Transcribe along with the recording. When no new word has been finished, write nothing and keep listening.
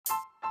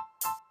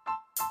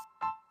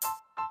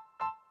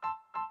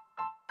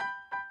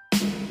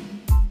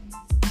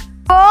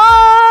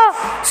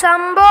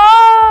शंभो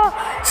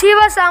शिव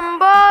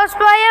शंभो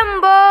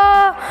स्वयंभो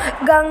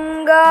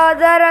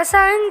गंगाधर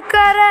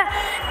शंकर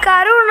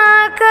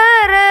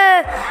करुणाकर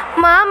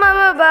मामव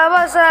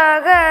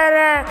भवसागर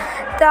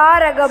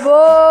तारक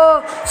भो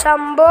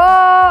शंभो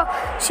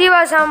शिव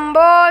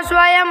शंभो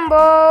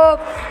स्वयंभो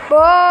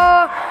भो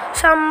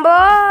शंभो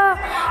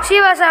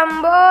शिव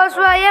शंभो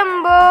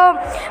स्वयंभो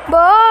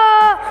भो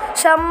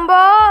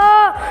शंभो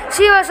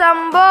शिव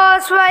शंभो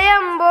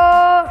स्वयंभो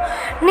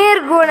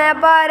निर्गुण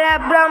पर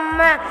ब्रह्म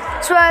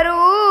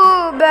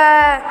स्वरूप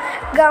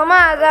गम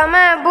गम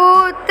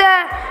भूत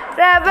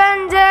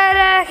प्रपंच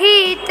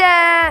रहित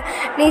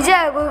निज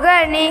गुग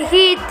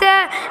निहित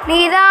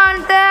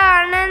निदांत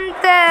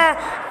अनंत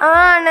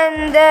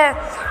आनंद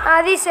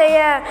अतिशय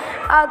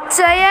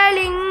अक्षय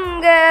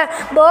लिंग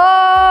भो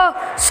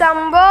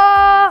शंभो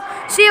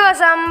शिव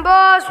शंभो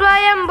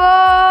स्वयंभो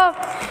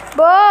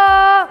भो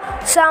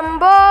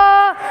Shambho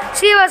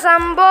Shiv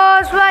Shambho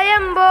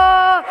Swayambho.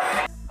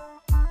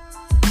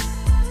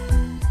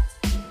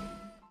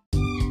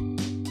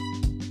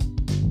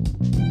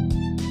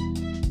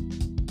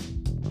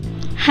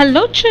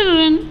 Hello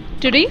children,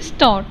 today's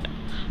thought.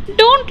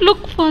 Don't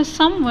look for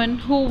someone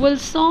who will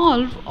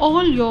solve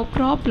all your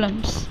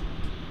problems.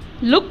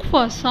 Look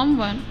for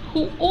someone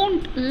who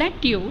won't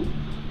let you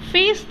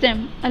face them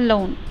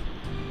alone.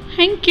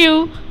 Thank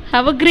you.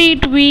 Have a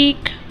great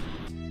week.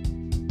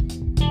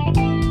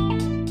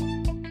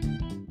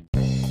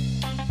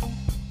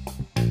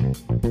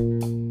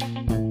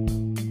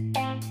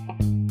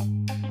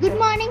 Good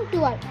morning to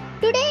all.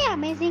 Today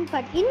amazing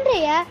fun.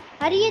 இன்றைய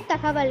அரிய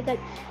தகவல்கள்.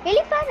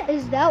 Elephant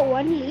is the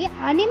only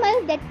animal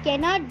that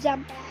cannot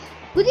jump.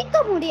 குதிக்க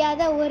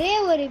முடியாத ஒரே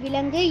ஒரு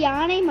விலங்கு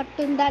யானை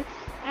மட்டும்தான்.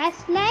 A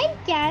snail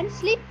can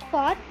sleep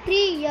for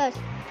 3 years.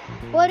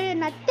 ஒரு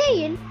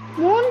நத்தையில்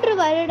 3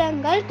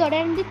 வருடங்கள்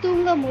தொடர்ந்து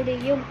தூங்க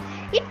முடியும்.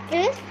 It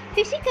is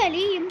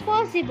physically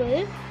impossible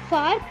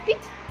for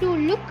pigs to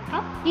look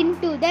up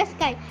into the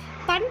sky.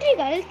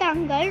 பன்றிகள்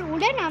தங்கள்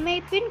உடல்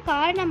அமைப்பின்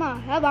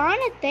காரணமாக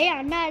வானத்தை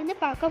அண்ணார்ந்து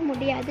பார்க்க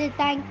முடியாது.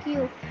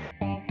 Thank you.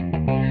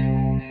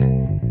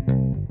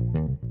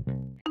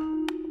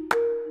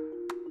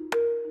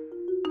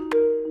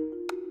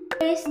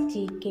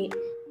 GK.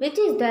 Which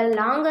is the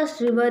longest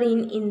river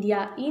in India?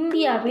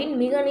 இந்தியாவின்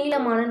மிக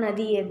நீளமான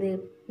நதி எது?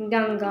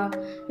 Ganga.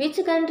 Which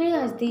country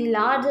has the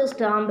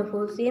largest armed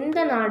force?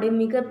 எந்த நாடு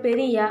மிக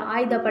பெரிய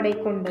ஆயுதப்படை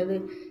கொண்டது?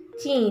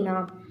 சீனா.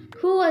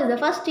 Who was the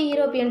first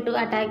European to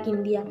attack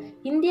India?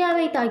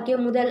 இந்தியாவை தாக்கிய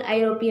முதல்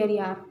ஐரோப்பியர்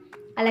யார்?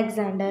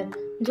 Alexander.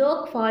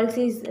 Jog falls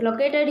is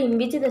located in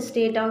which the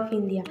state of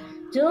India?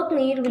 Jog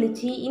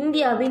நீர்வீழ்ச்சி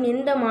இந்தியாவின்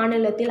எந்த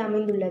மாநிலத்தில்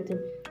அமைந்துள்ளது?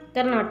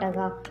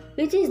 Karnataka.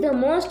 Which is the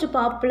most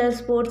popular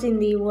sports in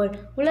the world?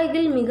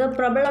 உலகில் மிக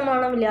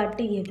பிரபலமான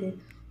விளையாட்டு எது?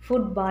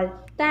 Football.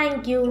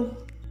 Thank you.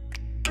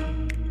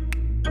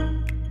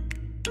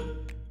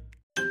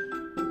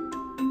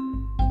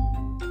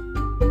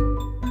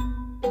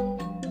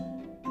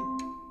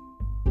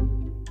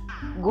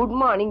 Good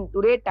morning.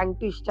 Today tongue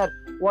twister.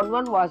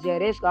 1-1 was a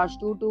race cars.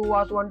 2-2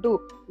 was 1-2.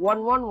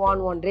 1-1 won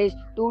one race.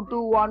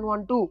 2-2 won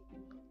 1-2.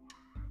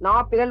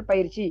 நாப்பிதழ்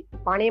பயிற்சி.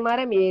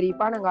 பனைமரம் ஏறி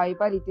பனங்காய்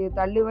பறித்து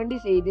தள்ளுவண்டி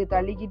செய்து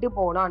தள்ளிக்கிட்டு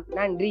போனான்.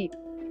 நன்றி.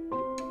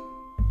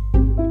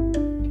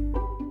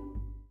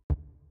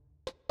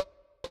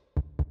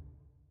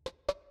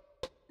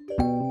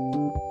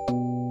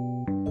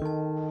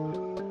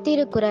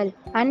 திருக்குறள்.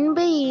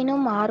 அன்பு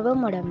ஈனும்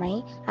ஆர்வம் உடைமை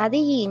அது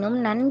ஈனும்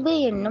நண்பு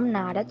என்னும்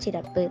நாடச்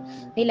சிறப்பு.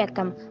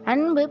 விளக்கம்.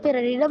 அன்பு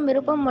பிறரிடம்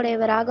விருப்பம்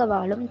உடையவராக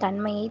வாழும்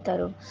தன்மையை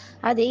தரும்.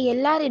 அது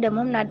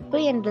எல்லாரிடமும் நட்பு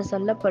என்று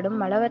சொல்லப்படும்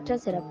அளவற்ற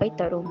சிறப்பை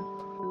தரும்.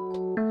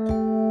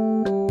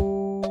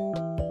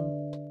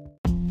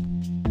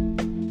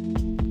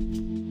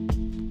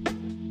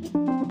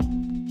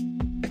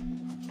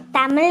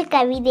 தமிழ்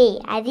கவிதை.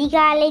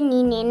 அதிகாலை நீ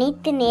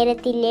நினைத்த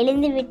நேரத்தில்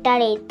எழுந்து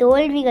விட்டாலே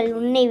தோல்விகள்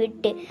உன்னை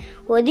விட்டு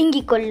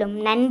ஒதுங்கிக் கொள்ளும்.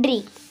 நன்றி.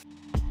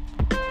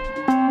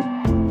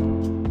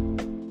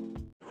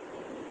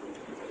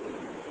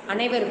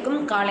 அனைவருக்கும்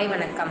காலை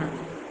வணக்கம்.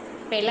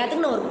 இப்போ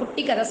எல்லாத்துக்கும் நான் ஒரு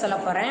குட்டி கதை சொல்ல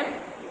போகிறேன்.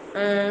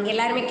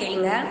 எல்லாருமே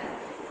கேளுங்க.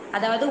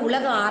 அதாவது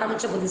உலகம்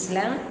ஆரம்பித்த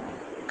புதுசில்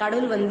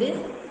கடவுள்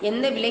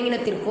எந்த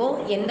விலங்கினத்திற்கோ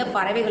எந்த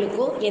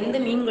பறவைகளுக்கோ எந்த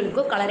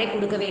மீன்களுக்கோ கலரை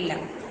கொடுக்கவே இல்லை.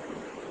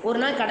 ஒரு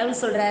நாள் கடவுள்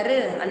சொல்கிறாரு,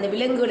 அந்த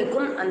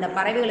விலங்குகளுக்கும் அந்த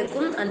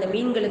பறவைகளுக்கும் அந்த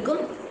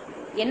மீன்களுக்கும்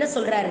என்ன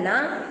சொல்கிறாருன்னா,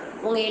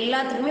 உங்கள்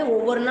எல்லாத்துக்குமே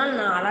ஒவ்வொரு நாள்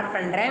நான் அலாட்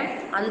பண்ணுறேன்.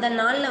 அந்த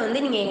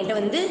நாளில் நீங்கள்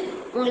என்கிட்ட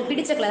உங்களுக்கு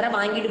பிடிச்ச கலரை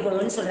வாங்கிட்டு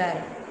போங்கன்னு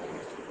சொல்கிறாரு.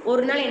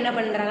 ஒரு நாள் என்ன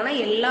பண்ணுறாங்கன்னா,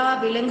 எல்லா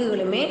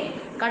விலங்குகளுமே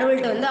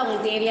கடவுள்கிட்ட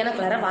அவங்களுக்கு தேவையான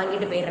கலரை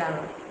வாங்கிட்டு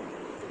போயிடுறாங்க.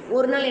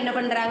 ஒரு நாள் என்ன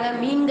பண்ணுறாங்க,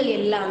 மீன்கள்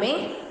எல்லாமே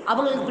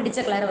அவங்களுக்கு பிடிச்ச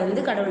கலரை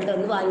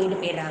கடவுள்கிட்ட வாங்கிட்டு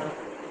போயிடுறாங்க.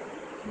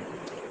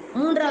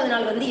 மூன்றாவது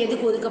நாள்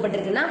எதுக்கு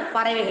ஒதுக்கப்பட்டிருக்குன்னா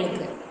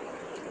பறவைகளுக்கு.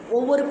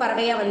 ஒவ்வொரு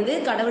பறவையாக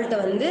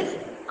கடவுள்கிட்ட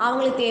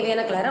அவங்களுக்கு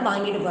தேவையான கலரை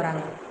வாங்கிட்டு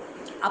போகிறாங்க.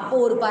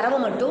 அப்போது ஒரு பறவை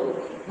மட்டும்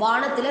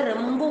வானத்தில்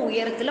ரொம்ப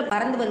உயரத்தில்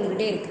பறந்து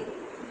வந்துக்கிட்டே இருக்குது.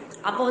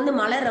 அப்போ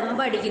மழை ரொம்ப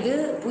அடிக்குது,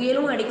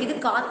 புயலும் அடிக்குது,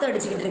 காற்று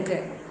அடிச்சுக்கிட்டு இருக்கு.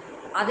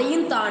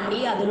 அதையும் தாண்டி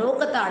அது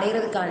நோக்கத்தை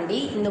அடைகிறதுக்காண்டி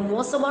இந்த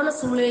மோசமான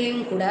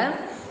சூழ்நிலையும் கூட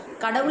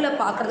கடவுளை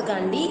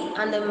பார்க்கறதுக்காண்டி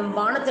அந்த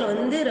வானத்தில்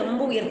வந்து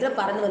ரொம்ப உயரத்தில்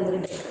பறந்து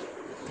வந்துக்கிட்டு.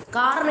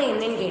 காரணம்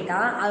என்னன்னு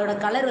கேட்டால், அதோட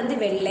கலர் வந்து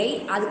வெள்ளை.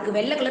 அதுக்கு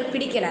வெள்ளை கலர்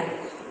பிடிக்கலை.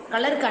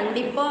 கலர்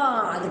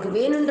கண்டிப்பாக அதுக்கு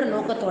வேணுன்ற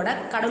நோக்கத்தோட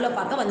கடவுளை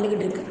பார்க்க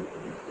வந்துக்கிட்டு இருக்கு.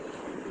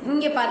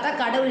 இங்கே பார்த்தா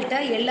கடவுள்கிட்ட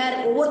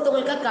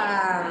ஒவ்வொருத்தவங்களுக்கா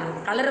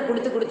கலரை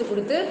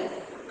கொடுத்து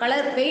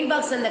கலர் பெயிண்ட்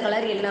பாக்ஸ் அந்த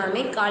கலர்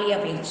எல்லாமே காலியாக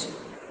போயிடுச்சு.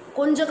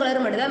 கொஞ்சம்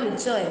கலர் மட்டும்தான்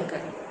மிச்சம் இருக்கு.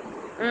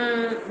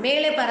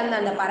 மேலே பறந்த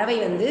அந்த பறவை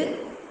வந்து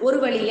ஒரு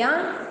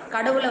வழியாக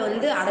கடவுளை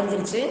வந்து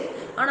அடைஞ்சிருச்சு.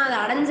 ஆனால் அது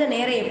அடைஞ்ச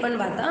நேரம்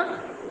எப்போன்னு பார்த்தா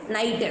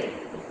நைட்டு.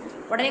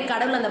 உடனே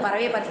கடவுள் அந்த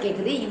பறவையை பார்த்து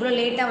கேட்குது, இவ்வளோ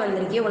லேட்டாக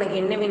வந்திருக்கே, உனக்கு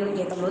என்ன வேணும்னு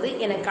கேட்கும்போது,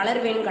 எனக்கு கலர்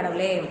வேணும்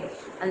கடவுளே,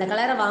 அந்த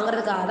கலரை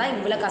வாங்குறதுக்காக தான்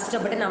இவ்வளோ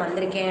கஷ்டப்பட்டு நான்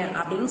வந்திருக்கேன்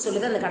அப்படின்னு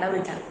சொல்லுது அந்த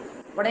கடவுள்கிட்ட.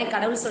 உடனே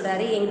கடவுள்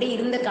சொல்கிறாரு, என்கிட்ட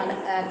இருந்த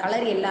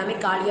கலர் எல்லாமே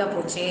காலியாக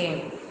போச்சு,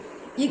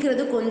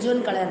 ஈக்கிறது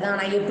கொஞ்சோன்னு கலர் தான்,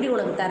 நான் எப்படி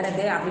உனக்கு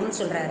தர்றது அப்படின்னு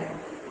சொல்கிறாரு.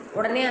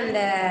 உடனே அந்த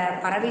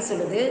பறவை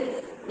சொல்லுது,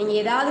 நீங்கள்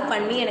ஏதாவது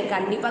பண்ணி எனக்கு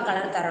கண்டிப்பாக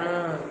கலர்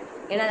தரணும்,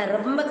 ஏன்னா நான்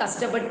ரொம்ப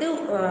கஷ்டப்பட்டு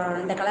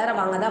இந்த கலரை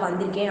வாங்க தான்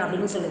வந்திருக்கேன்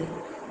அப்படின்னு சொல்லுது.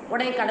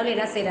 உடனே கடவுள்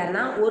என்ன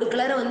செய்கிறாருன்னா, ஒரு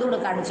கலரை வந்து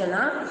உனக்கு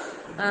அடிச்சோன்னா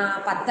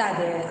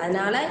பத்தாது,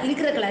 அதனால்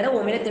இருக்கிற கலரை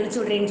உன் மேலே தெளிச்சு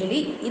விட்றேன்னு சொல்லி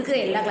இருக்கிற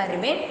எல்லா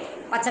கலரையுமே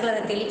பச்சை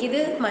கலரை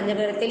தெளிக்குது, மஞ்சள்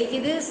கலரை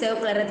தெளிக்குது,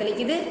 சிவப்பு கலரை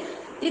தெளிக்குது,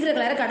 இருக்கிற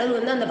கலரை கடவுள்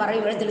வந்து அந்த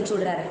பறவை மேலே தெளிச்சு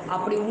விடுறாரு.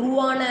 அப்படி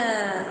உருவான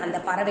அந்த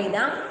பறவை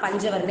தான்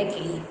பஞ்சவர்ண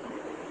கிளி.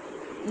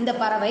 இந்த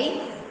பறவை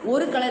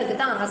ஒரு கலருக்கு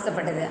தான்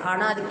ஆசைப்பட்டது,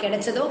 ஆனால் அது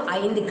கிடைச்சதோ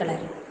 5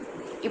 கலர்.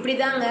 இப்படி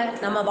தாங்க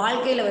நம்ம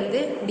வாழ்க்கையில் வந்து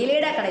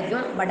டிலேடாக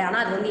கிடைக்கும், பட்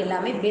ஆனால் அது வந்து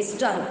எல்லாமே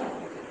பெஸ்ட்டாக இருக்கும்.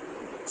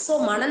 ஸோ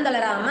மனம்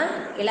தளராமல்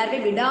எல்லாருமே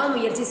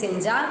விடாமுயற்சி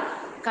செஞ்சால்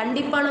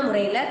கண்டிப்பான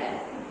முறையில்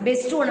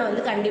பெஸ்ட் ஒன்றை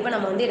வந்து கண்டிப்பாக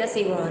நம்ம வந்து என்ன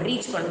செய்வோம்,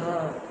 ரீச்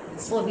பண்ணுவோம்.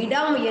 ஸோ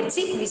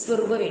விடாமுயற்சி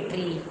விஸ்வரூப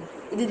வெற்றி.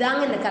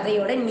 இதுதாங்க இந்த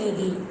கதையோட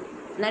நீதி.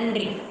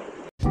 நன்றி.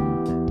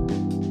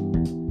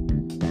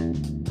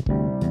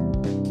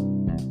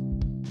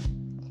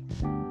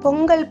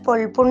 பொங்கல்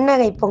போல்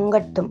புன்னகை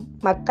பொங்கட்டும்,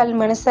 மக்கள்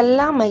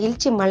மனசெல்லாம்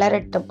மகிழ்ச்சி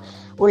மலரட்டும்,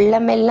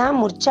 உள்ளமெல்லாம்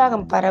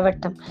உற்சாகம்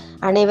பரவட்டும்.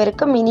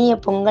 அனைவருக்கும் இனிய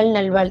பொங்கல்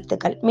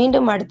நல்வாழ்த்துக்கள்.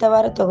 மீண்டும் அடுத்த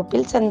வார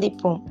தொகுப்பில்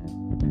சந்திப்போம்.